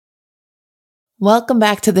Welcome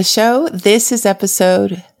back to the show. This is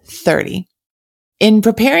episode 30. In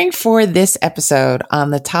preparing for this episode on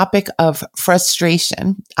the topic of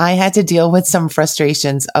frustration, I had to deal with some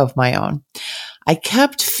frustrations of my own. I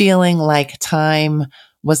kept feeling like time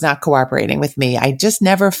was not cooperating with me. I just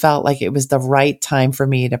never felt like it was the right time for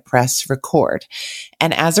me to press record.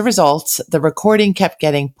 And as a result, the recording kept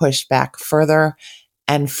getting pushed back further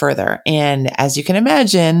and further. And as you can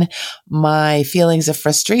imagine, my feelings of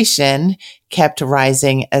frustration kept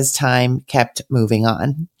rising as time kept moving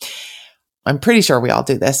on. I'm pretty sure we all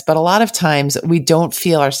do this, but a lot of times we don't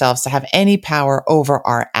feel ourselves to have any power over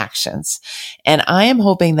our actions. And I am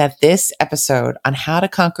hoping that this episode on how to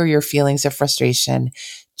conquer your feelings of frustration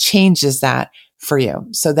changes that for you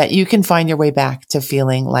so that you can find your way back to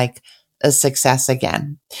feeling like a success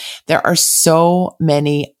again. There are so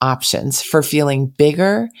many options for feeling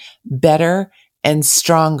bigger, better, and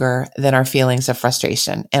stronger than our feelings of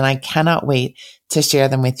frustration. And I cannot wait to share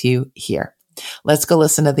them with you here. Let's go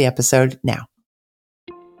listen to the episode now.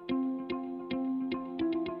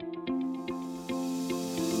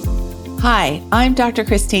 Hi, I'm Dr.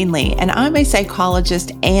 Christine Lee, and I'm a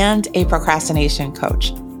psychologist and a procrastination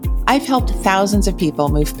coach. I've helped thousands of people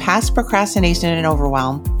move past procrastination and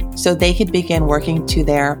overwhelm so they could begin working to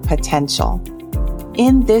their potential.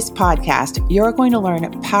 In this podcast, you're going to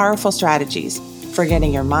learn powerful strategies for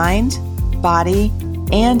getting your mind, body,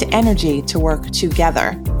 and energy to work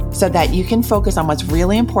together so that you can focus on what's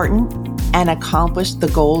really important and accomplish the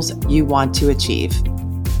goals you want to achieve.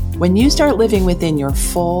 When you start living within your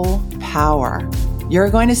full power, you're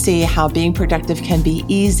going to see how being productive can be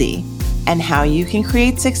easy and how you can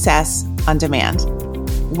create success on demand.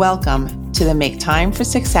 Welcome to the Make Time for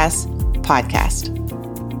Success podcast.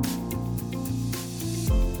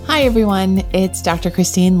 Hi, everyone. It's Dr.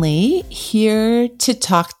 Christine Lee here to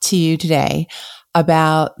talk to you today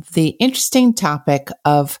about the interesting topic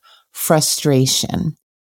of frustration.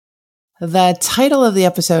 The title of the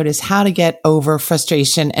episode is How to Get Over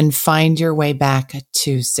Frustration and Find Your Way Back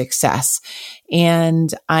to Success.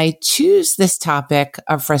 And I choose this topic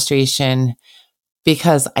of frustration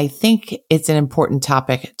because I think it's an important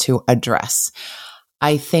topic to address.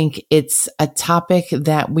 I think it's a topic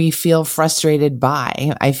that we feel frustrated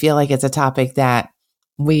by. I feel like it's a topic that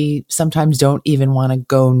we sometimes don't even want to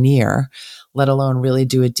go near, let alone really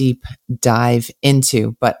do a deep dive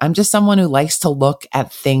into. But I'm just someone who likes to look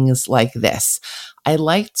at things like this. I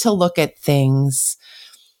like to look at things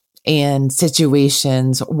and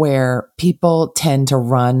situations where people tend to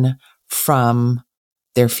run from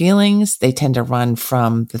their feelings. They tend to run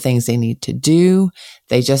from the things they need to do.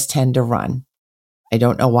 They just tend to run. I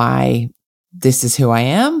don't know why this is who I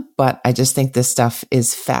am, but I just think this stuff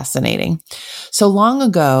is fascinating. So long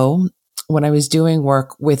ago, when I was doing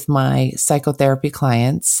work with my psychotherapy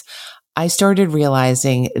clients, I started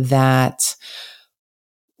realizing that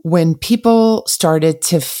when people started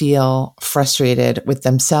to feel frustrated with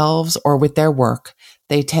themselves or with their work,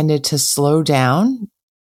 they tended to slow down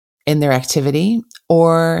in their activity,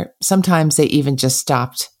 or sometimes they even just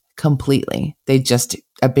stopped completely. They just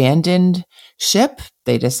abandoned ship.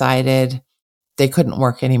 They decided they couldn't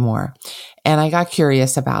work anymore. And I got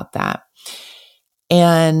curious about that.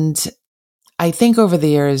 And I think over the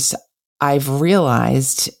years, I've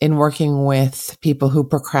realized in working with people who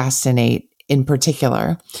procrastinate in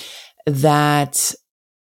particular, that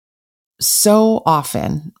so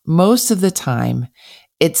often, most of the time,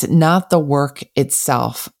 it's not the work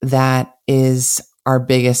itself that is our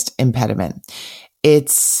biggest impediment.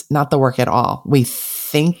 It's not the work at all. We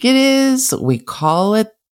think it is. We call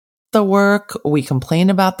it the work. We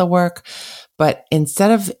complain about the work. But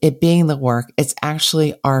instead of it being the work, it's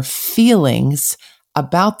actually our feelings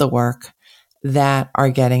about the work that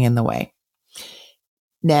are getting in the way.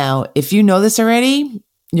 Now, if you know this already,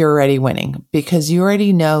 you're already winning because you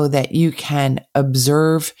already know that you can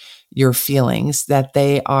observe your feelings, that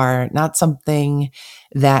they are not something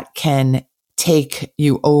that can take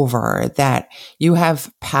you over, that you have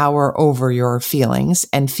power over your feelings,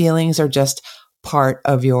 and feelings are just part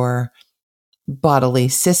of your bodily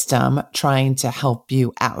system trying to help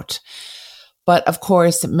you out. But of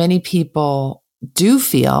course, many people do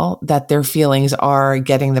feel that their feelings are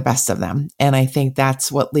getting the best of them. And I think that's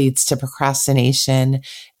what leads to procrastination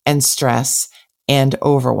and stress and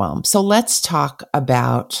overwhelm. So let's talk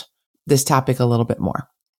about this topic a little bit more.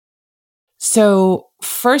 So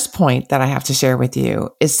first point that I have to share with you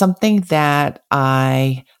is something that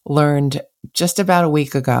I learned just about a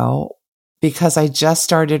week ago because I just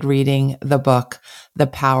started reading the book, The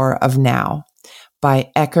Power of Now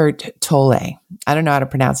by Eckhart Tolle. I don't know how to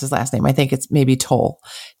pronounce his last name. I think it's maybe Tolle,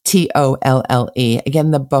 Tolle.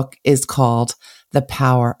 Again, the book is called The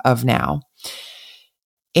Power of Now.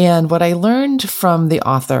 And what I learned from the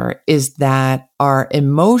author is that our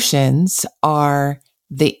emotions are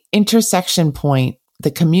the intersection point,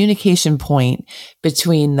 the communication point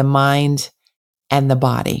between the mind and the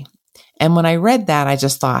body. And when I read that, I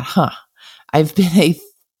just thought, I've been a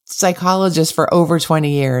psychologist for over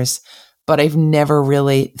 20 years, but I've never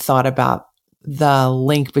really thought about the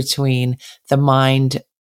link between the mind,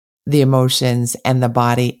 the emotions, and the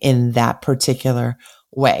body in that particular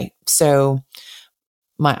way. So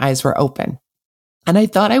my eyes were open. And I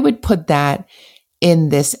thought I would put that in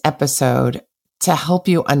this episode to help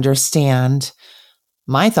you understand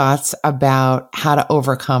my thoughts about how to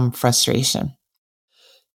overcome frustration.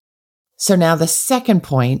 So now the second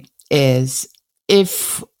point is,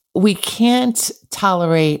 if we can't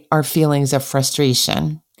tolerate our feelings of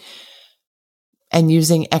frustration, and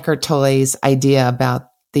using Eckhart Tolle's idea about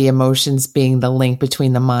the emotions being the link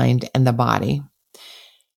between the mind and the body,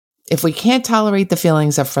 if we can't tolerate the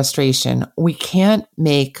feelings of frustration, we can't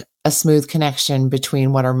make a smooth connection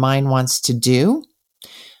between what our mind wants to do.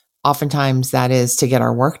 Oftentimes that is to get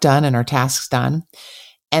our work done and our tasks done,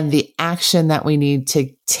 and the action that we need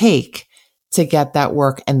to take to get that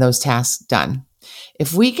work and those tasks done.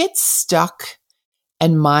 If we get stuck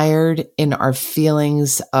and mired in our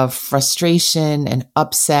feelings of frustration and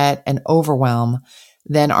upset and overwhelm,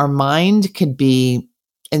 then our mind could be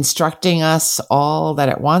instructing us all that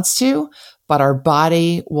it wants to, but our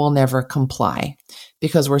body will never comply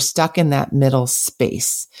because we're stuck in that middle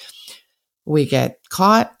space. We get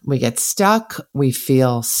caught, we get stuck, we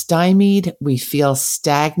feel stymied, we feel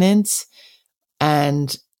stagnant,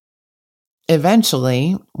 and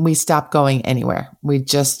eventually we stop going anywhere. We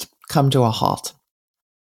just come to a halt.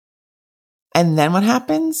 And then what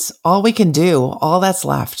happens? All we can do, all that's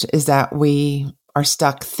left, is that we are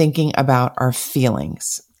stuck thinking about our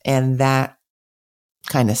feelings. And that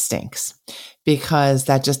kind of stinks because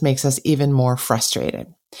that just makes us even more frustrated.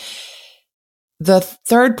 The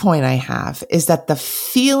third point I have is that the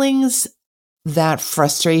feelings that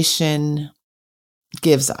frustration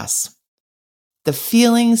gives us, the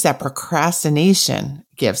feelings that procrastination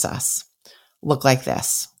gives us, look like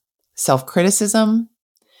this: self-criticism,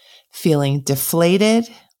 feeling deflated,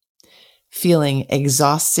 feeling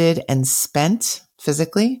exhausted and spent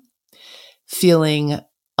physically, feeling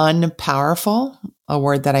unpowerful, a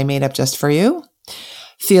word that I made up just for you,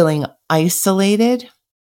 feeling isolated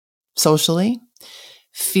socially,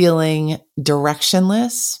 feeling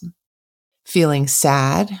directionless, feeling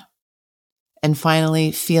sad, and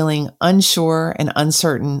finally feeling unsure and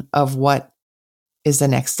uncertain of what is the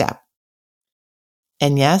next step.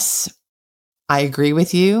 And yes, I agree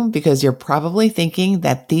with you, because you're probably thinking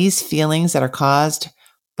that these feelings that are caused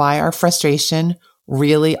by our frustration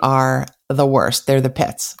really are the worst. They're the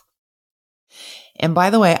pits. And by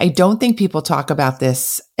the way, I don't think people talk about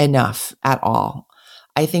this enough at all.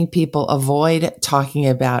 I think people avoid talking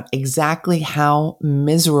about exactly how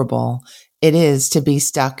miserable it is to be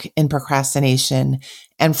stuck in procrastination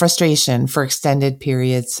and frustration for extended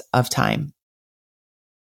periods of time.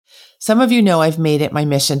 Some of you know I've made it my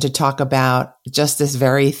mission to talk about just this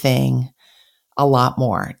very thing a lot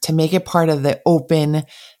more, to make it part of the open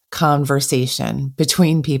conversation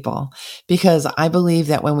between people, because I believe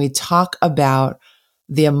that when we talk about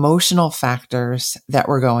the emotional factors that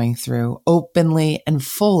we're going through openly and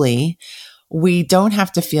fully, we don't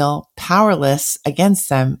have to feel powerless against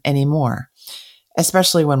them anymore,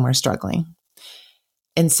 especially when we're struggling.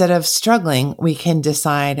 Instead of struggling, we can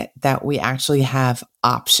decide that we actually have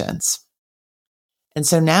options. And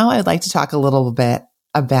so now I'd like to talk a little bit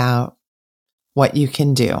about what you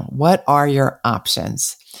can do. What are your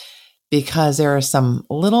options? Because there are some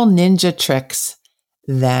little ninja tricks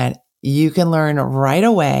that you can learn right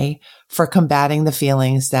away for combating the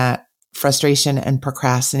feelings that frustration and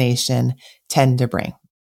procrastination tend to bring.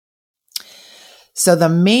 So the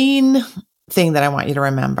main thing that I want you to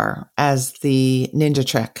remember as the ninja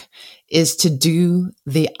trick is to do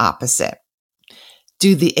the opposite.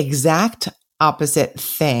 Do the exact opposite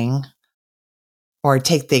thing, or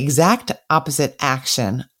take the exact opposite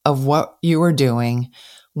action of what you were doing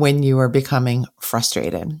when you were becoming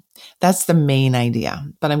frustrated. That's the main idea,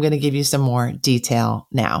 but I'm going to give you some more detail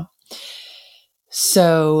now.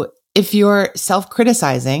 So if you're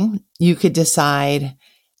self-criticizing, you could decide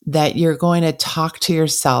that you're going to talk to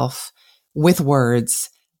yourself with words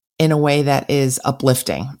in a way that is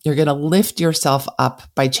uplifting. You're going to lift yourself up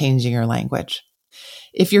by changing your language.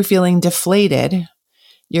 If you're feeling deflated,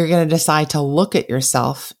 You're going to decide to look at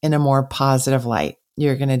yourself in a more positive light.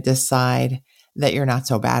 You're going to decide that you're not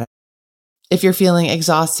so bad. If you're feeling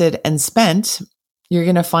exhausted and spent, you're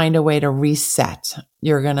going to find a way to reset.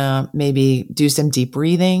 You're going to maybe do some deep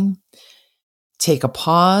breathing, take a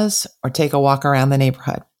pause, or take a walk around the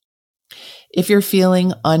neighborhood. If you're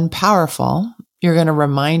feeling unpowerful, you're going to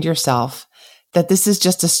remind yourself that this is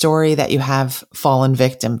just a story that you have fallen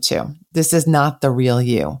victim to. This is not the real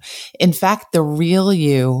you. In fact, the real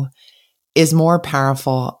you is more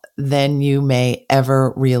powerful than you may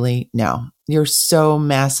ever really know. You're so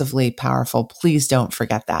massively powerful. Please don't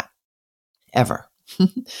forget that, ever.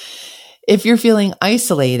 If you're feeling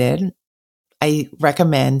isolated, I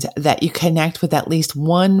recommend that you connect with at least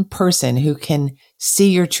one person who can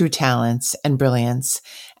see your true talents and brilliance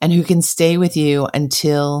and who can stay with you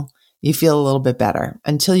until you feel a little bit better,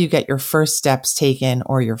 until you get your first steps taken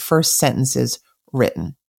or your first sentences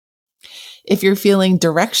written. If you're feeling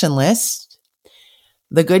directionless,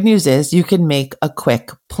 the good news is you can make a quick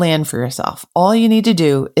plan for yourself. All you need to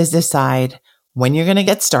do is decide when you're going to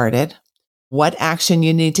get started, what action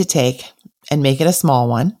you need to take, and make it a small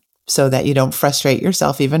one so that you don't frustrate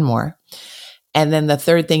yourself even more. And then the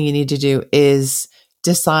third thing you need to do is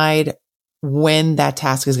decide when that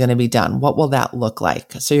task is going to be done. What will that look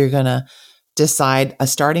like? So you're going to decide a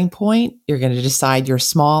starting point. You're going to decide your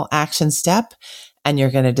small action step, and you're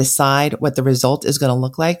going to decide what the result is going to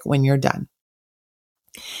look like when you're done.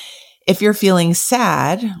 If you're feeling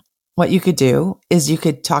sad, what you could do is you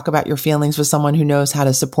could talk about your feelings with someone who knows how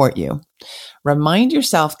to support you. Remind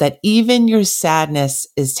yourself that even your sadness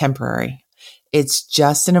is temporary. It's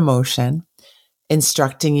just an emotion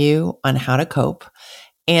instructing you on how to cope,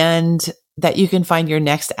 and that you can find your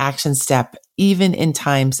next action step even in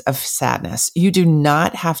times of sadness. You do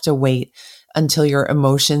not have to wait until your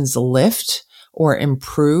emotions lift or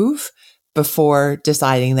improve before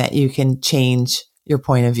deciding that you can change your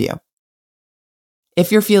point of view.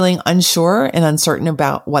 If you're feeling unsure and uncertain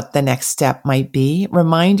about what the next step might be,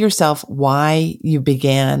 remind yourself why you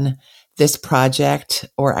began this project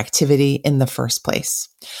or activity in the first place.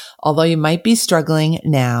 Although you might be struggling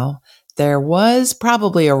now, there was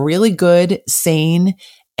probably a really good, sane,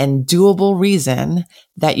 and doable reason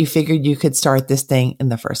that you figured you could start this thing in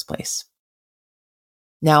the first place.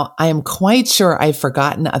 Now, I am quite sure I've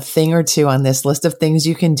forgotten a thing or two on this list of things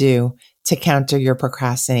you can do to counter your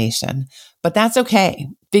procrastination, but that's okay,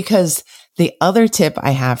 because the other tip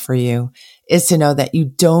I have for you is to know that you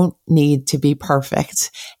don't need to be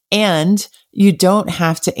perfect, and you don't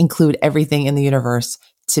have to include everything in the universe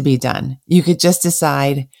to be done. You could just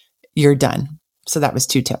decide you're done. So that was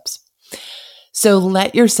 2 tips. So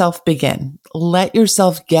let yourself begin. Let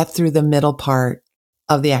yourself get through the middle part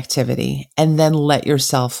of the activity, and then let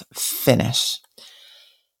yourself finish.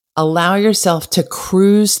 Allow yourself to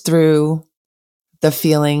cruise through the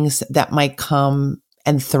feelings that might come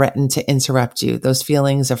and threaten to interrupt you. Those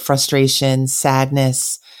feelings of frustration,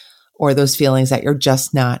 sadness, or those feelings that you're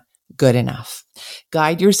just not good enough.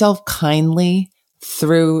 Guide yourself kindly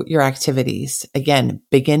through your activities. Again,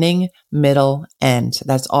 beginning, middle, end.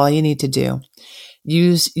 That's all you need to do.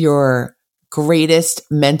 Use your greatest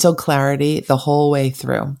mental clarity the whole way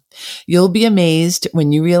through. You'll be amazed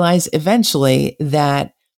when you realize eventually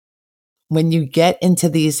that when you get into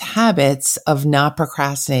these habits of not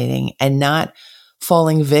procrastinating and not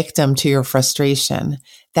falling victim to your frustration,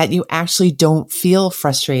 that you actually don't feel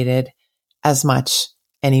frustrated as much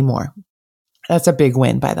anymore. That's a big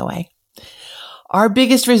win, by the way. Our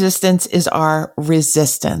biggest resistance is our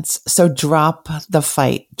resistance. So drop the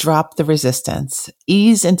fight, drop the resistance,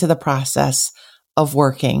 ease into the process of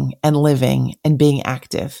working and living and being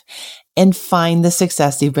active, and find the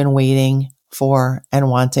success you've been waiting for and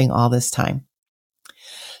wanting all this time.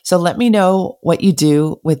 So let me know what you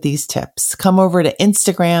do with these tips. Come over to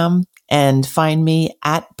Instagram and find me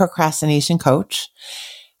at Procrastination Coach.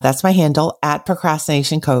 That's my handle, at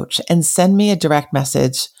Procrastination Coach, and send me a direct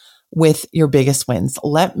message with your biggest wins.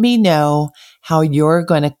 Let me know how you're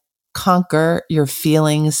going to conquer your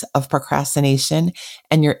feelings of procrastination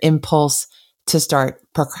and your impulse to start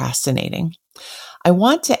procrastinating. I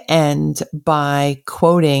want to end by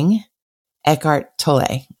quoting Eckhart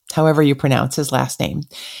Tolle, however you pronounce his last name.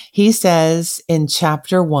 He says in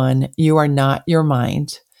chapter 1, "You are not your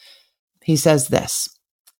mind." He says this: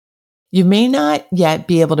 "You may not yet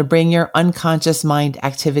be able to bring your unconscious mind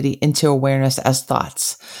activity into awareness as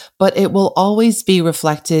thoughts, but it will always be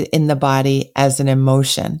reflected in the body as an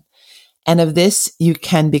emotion. And of this, you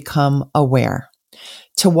can become aware.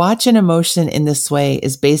 To watch an emotion in this way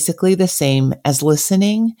is basically the same as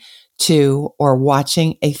listening to or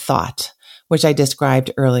watching a thought, which I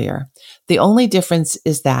described earlier. The only difference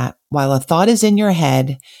is that while a thought is in your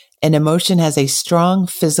head, an emotion has a strong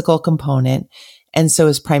physical component and so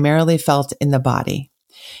is primarily felt in the body.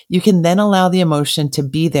 You can then allow the emotion to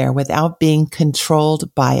be there without being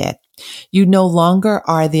controlled by it. You no longer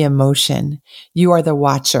are the emotion. You are the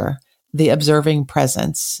watcher, the observing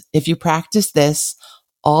presence. If you practice this,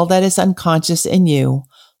 all that is unconscious in you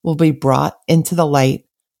will be brought into the light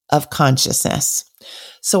of consciousness.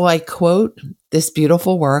 So I quote this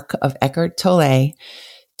beautiful work of Eckhart Tolle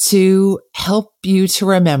to help you to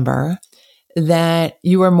remember that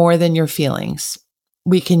you are more than your feelings.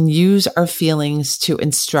 We can use our feelings to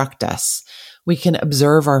instruct us. We can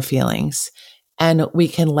observe our feelings and we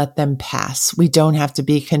can let them pass. We don't have to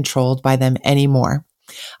be controlled by them anymore.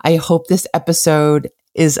 I hope this episode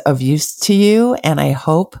is of use to you, and I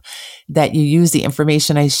hope that you use the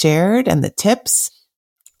information I shared and the tips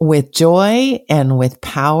with joy and with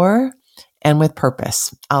power and with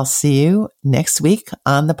purpose. I'll see you next week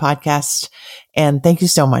on the podcast. And thank you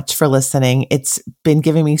so much for listening. It's been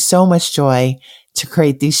giving me so much joy to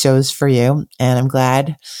create these shows for you. And I'm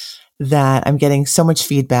glad that I'm getting so much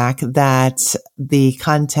feedback that the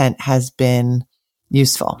content has been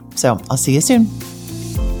useful. So I'll see you soon.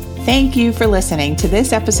 Thank you for listening to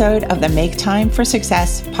this episode of the Make Time for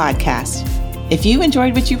Success podcast. If you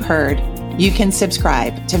enjoyed what you've heard, you can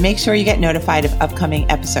subscribe to make sure you get notified of upcoming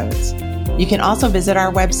episodes. You can also visit our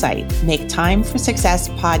website,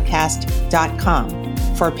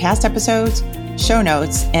 maketimeforsuccesspodcast.com, for past episodes, show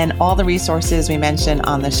notes, and all the resources we mention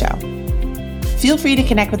on the show. Feel free to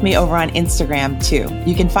connect with me over on Instagram too.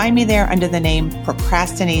 You can find me there under the name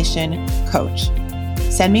Procrastination Coach.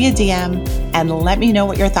 Send me a DM and let me know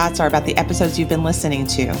what your thoughts are about the episodes you've been listening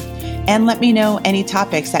to. And let me know any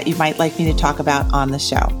topics that you might like me to talk about on the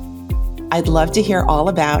show. I'd love to hear all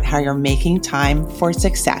about how you're making time for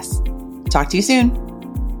success. Talk to you soon.